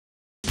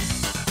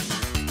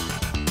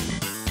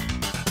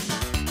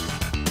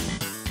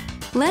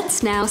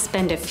Let's now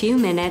spend a few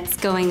minutes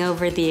going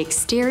over the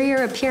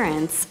exterior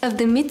appearance of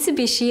the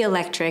Mitsubishi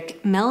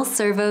Electric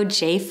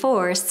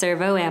MELSERVO-J4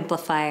 servo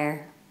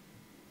amplifier.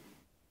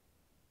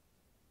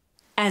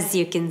 As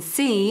you can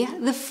see,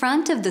 the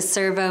front of the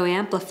servo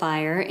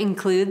amplifier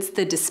includes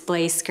the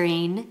display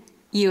screen,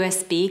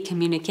 USB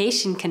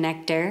communication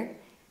connector,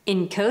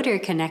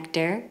 encoder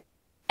connector,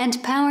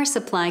 and power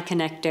supply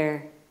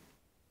connector.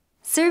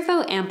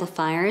 Servo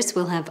amplifiers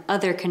will have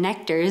other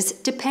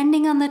connectors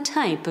depending on the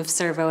type of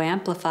servo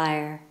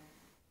amplifier.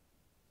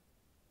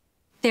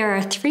 There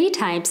are 3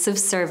 types of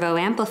servo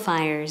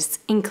amplifiers,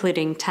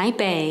 including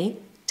Type A,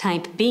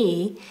 Type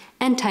B,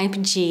 and Type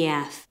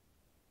GF.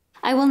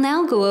 I will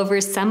now go over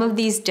some of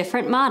these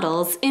different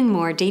models in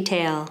more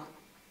detail.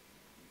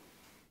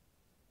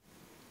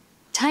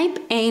 Type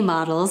A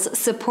models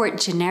support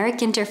generic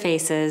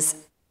interfaces.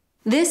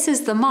 This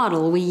is the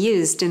model we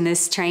used in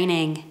this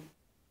training.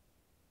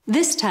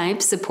 This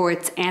type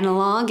supports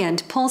analog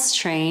and pulse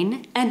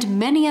train and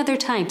many other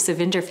types of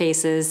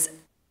interfaces.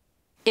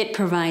 It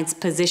provides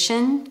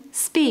position,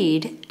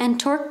 speed, and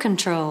torque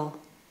control.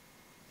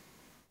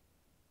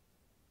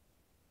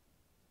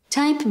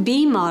 Type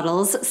B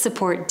models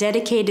support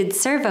dedicated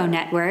servo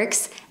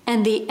networks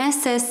and the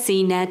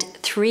SSCnet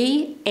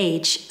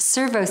 3H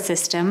servo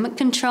system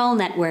control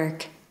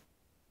network.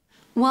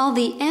 While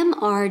the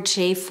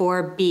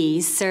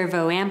MR-J4B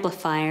servo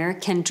amplifier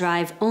can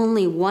drive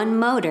only one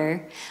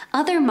motor,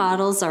 other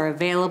models are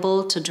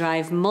available to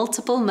drive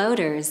multiple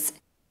motors,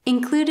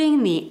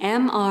 including the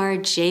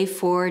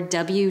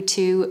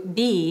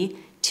MR-J4W2B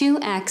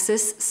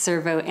 2-axis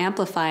servo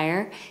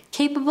amplifier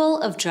capable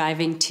of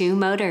driving 2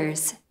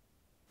 motors,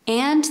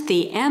 and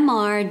the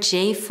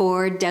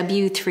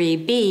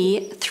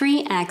MR-J4W3B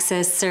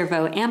 3-axis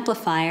servo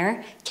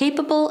amplifier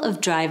capable of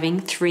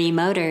driving 3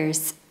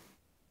 motors.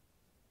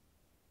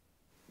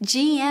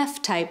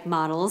 GF-type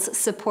models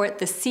support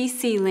the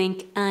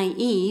CC-Link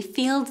IE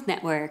field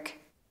network.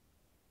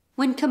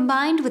 When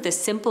combined with a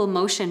simple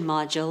motion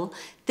module,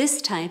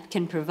 this type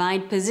can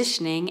provide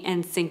positioning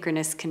and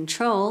synchronous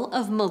control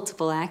of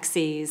multiple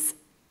axes.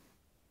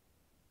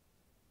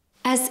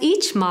 As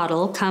each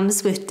model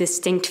comes with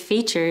distinct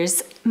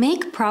features,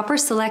 make proper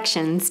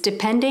selections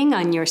depending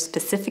on your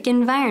specific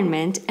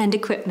environment and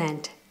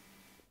equipment.